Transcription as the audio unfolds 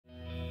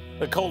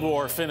The Cold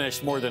War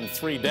finished more than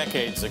 3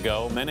 decades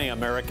ago. Many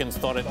Americans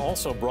thought it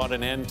also brought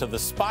an end to the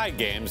spy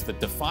games that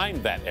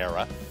defined that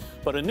era.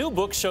 But a new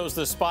book shows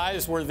the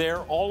spies were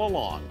there all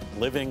along,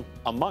 living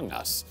among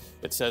us.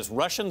 It says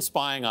Russian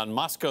spying on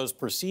Moscow's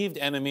perceived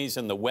enemies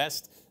in the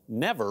West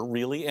never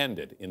really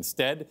ended.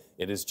 Instead,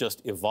 it has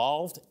just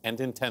evolved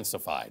and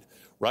intensified.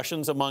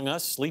 Russians Among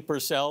Us, Sleeper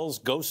Cells,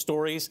 Ghost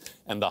Stories,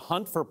 and The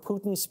Hunt for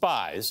Putin's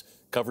Spies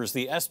covers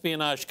the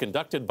espionage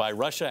conducted by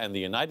Russia and the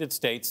United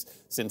States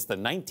since the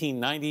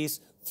 1990s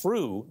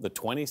through the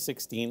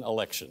 2016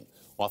 election.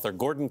 Author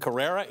Gordon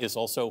Corera is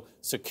also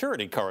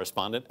security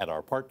correspondent at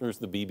our partners,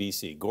 the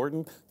BBC.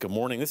 Gordon, good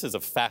morning. This is a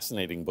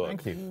fascinating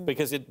book. Thank you.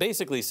 Because it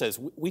basically says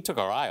we took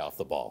our eye off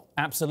the ball.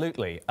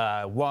 Absolutely.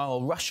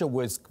 While Russia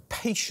was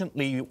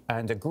patiently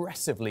and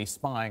aggressively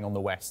spying on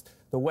the West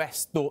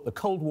thought the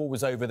Cold War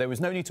was over. There was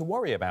no need to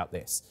worry about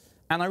this.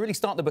 And I really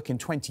start the book in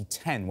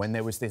 2010 when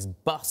there was this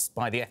bust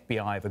by the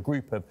FBI of a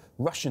group of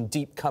Russian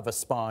deep cover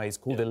spies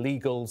called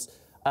illegals.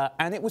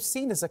 And it was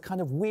seen as a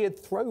kind of weird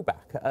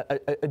throwback,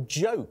 a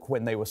joke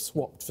when they were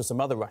swapped for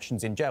some other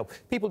Russians in jail.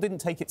 People didn't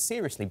take it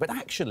seriously, but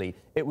actually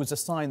it was a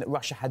sign that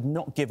Russia had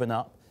not given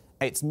up.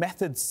 Its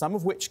methods, some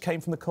of which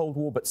came from the Cold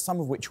War, but some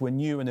of which were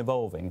new and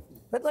evolving.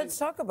 But let's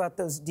talk about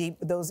those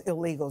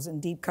illegals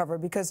in deep cover,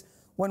 because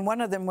when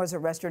one of them was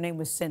arrested, her name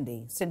was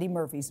Cindy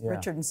Murphy. Yeah.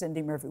 Richard and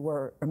Cindy Murphy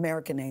were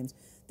American names.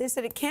 They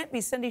said, it can't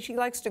be Cindy, she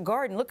likes to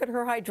garden. Look at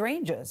her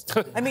hydrangeas.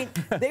 I mean,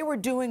 they were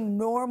doing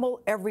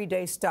normal,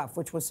 everyday stuff,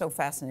 which was so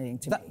fascinating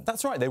to me.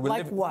 That's right. They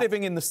were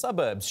living in the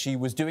suburbs. She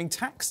was doing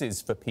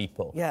taxes for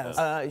people.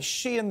 Yes.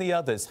 She and the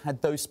others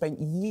had spent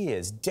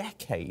years,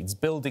 decades,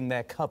 building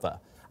their cover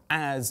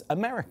as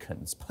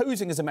Americans,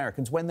 posing as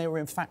Americans when they were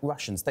in fact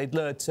Russians. They'd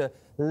learned to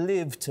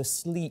live, to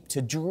sleep,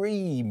 to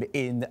dream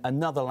in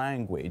another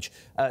language,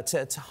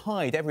 to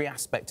hide every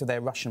aspect of their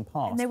Russian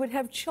past. And they would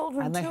have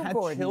children and too, they had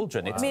Gordon.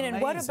 children. Wow. I mean,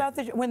 and what about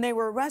when they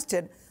were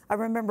arrested? I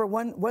remember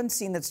one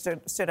scene that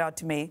stood out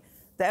to me.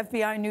 The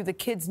FBI knew the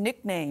kids'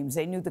 nicknames.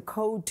 They knew the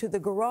code to the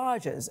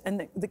garages.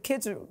 And the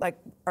kids are like,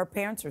 our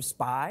parents are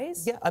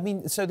spies? Yeah, I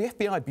mean, so the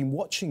FBI had been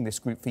watching this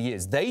group for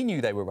years. They knew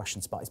they were Russian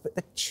spies, but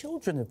the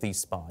children of these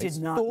spies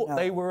thought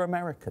they were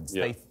Americans.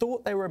 Yeah. They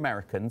thought they were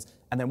Americans.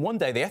 And then one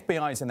day the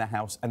FBI is in their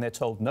house and they're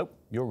told, nope,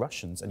 you're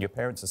Russians and your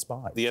parents are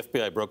spies. The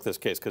FBI broke this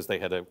case because they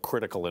had a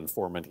critical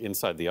informant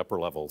inside the upper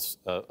levels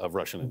of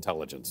Russian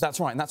intelligence.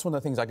 That's right. And that's one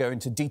of the things I go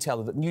into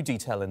detail, the new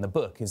detail in the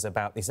book is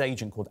about this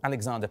agent called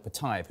Alexander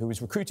Patayev, who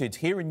was recruited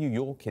here in New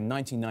York in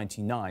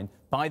 1999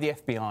 by the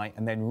FBI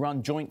and then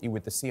run jointly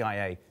with the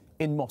CIA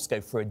in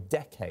Moscow for a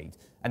decade.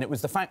 And it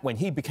was the fact when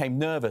he became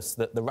nervous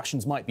that the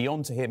Russians might be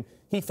onto him,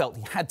 he felt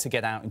he had to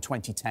get out in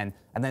 2010,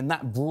 and then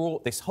that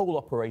brought this whole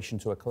operation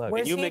to a close.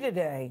 Where's he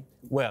today?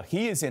 Well,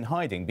 he is in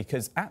hiding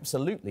because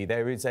absolutely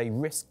there is a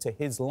risk to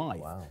his life.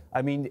 Wow.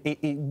 I mean,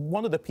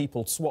 one of the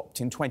people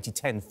swapped in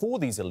 2010 for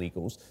these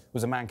illegals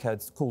was a man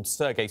called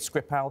Sergei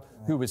Skripal,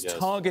 who was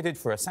targeted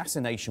for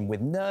assassination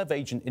with nerve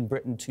agent in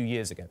Britain 2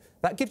 years ago.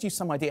 That gives you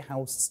some idea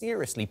how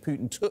seriously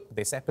Putin took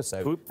this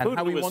episode and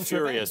how he was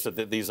furious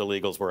that these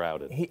illegals were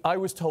outed. I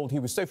was told he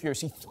was so furious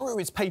he threw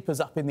his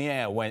papers up in the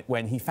air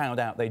when he found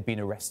out they'd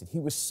been arrested. He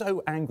was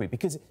so angry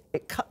because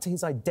it cut to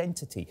his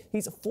identity.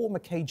 He's a former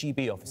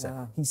KGB officer.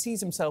 Yeah. He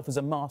sees himself as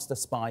a master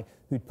spy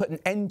who'd put an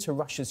end to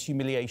Russia's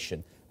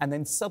humiliation. And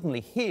then suddenly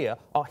here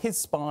are his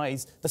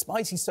spies, the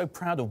spies he's so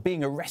proud of,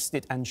 being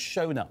arrested and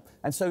shown up.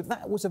 And so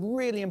that was a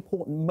really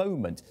important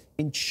moment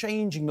in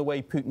changing the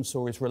way Putin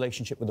saw his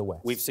relationship with the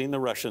West. We've seen the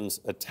Russians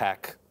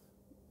attack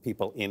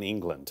people in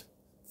England,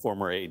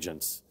 former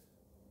agents.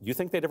 You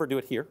think they'd ever do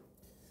it here?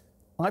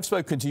 I've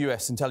spoken to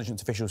US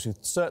intelligence officials who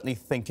certainly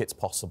think it's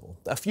possible.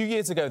 A few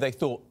years ago, they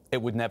thought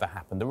it would never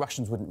happen. The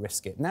Russians wouldn't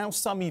risk it. Now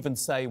some even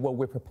say, well,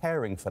 we're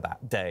preparing for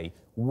that day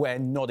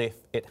when, not if,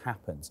 it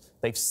happens.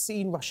 They've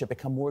seen Russia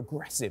become more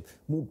aggressive,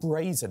 more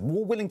brazen,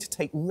 more willing to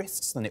take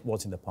risks than it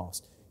was in the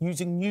past,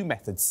 using new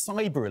methods,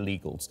 cyber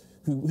illegals,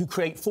 who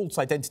create false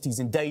identities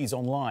in days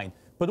online,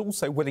 but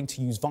also willing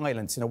to use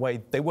violence in a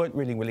way they weren't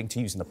really willing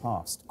to use in the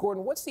past.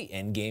 Gordon, what's the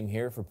end game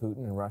here for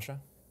Putin and Russia?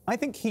 I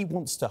think he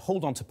wants to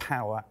hold on to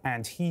power,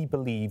 and he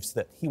believes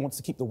that he wants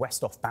to keep the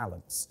West off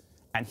balance.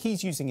 And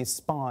he's using his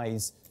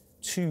spies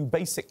to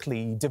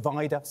basically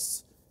divide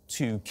us,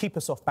 to keep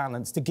us off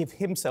balance, to give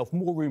himself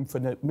more room for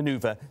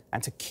manoeuvre,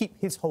 and to keep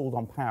his hold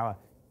on power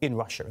in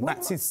Russia. And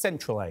that's his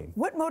central aim.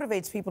 What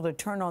motivates people to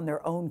turn on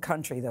their own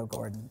country, though,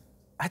 Gordon?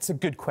 That's a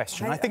good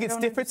question. I think it's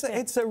different.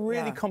 It's a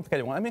really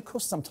complicated one. I mean, of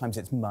course, sometimes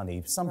it's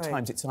money,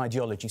 sometimes it's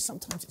ideology,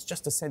 sometimes it's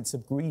just a sense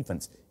of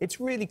grievance. It's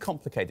really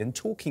complicated. And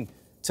talking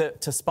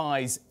to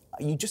spies,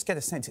 you just get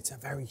a sense it's a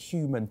very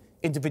human,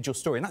 individual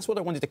story. And that's what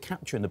I wanted to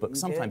capture in the book.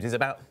 Sometimes it's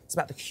about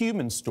the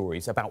human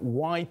stories, about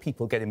why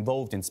people get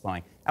involved in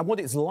spying and what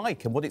it's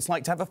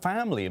like to have a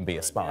family and be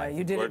a spy. Yeah,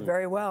 you did it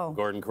very well.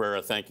 Gordon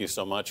Corera, thank you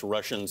so much.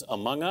 Russians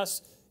Among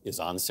Us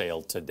is on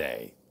sale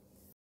today.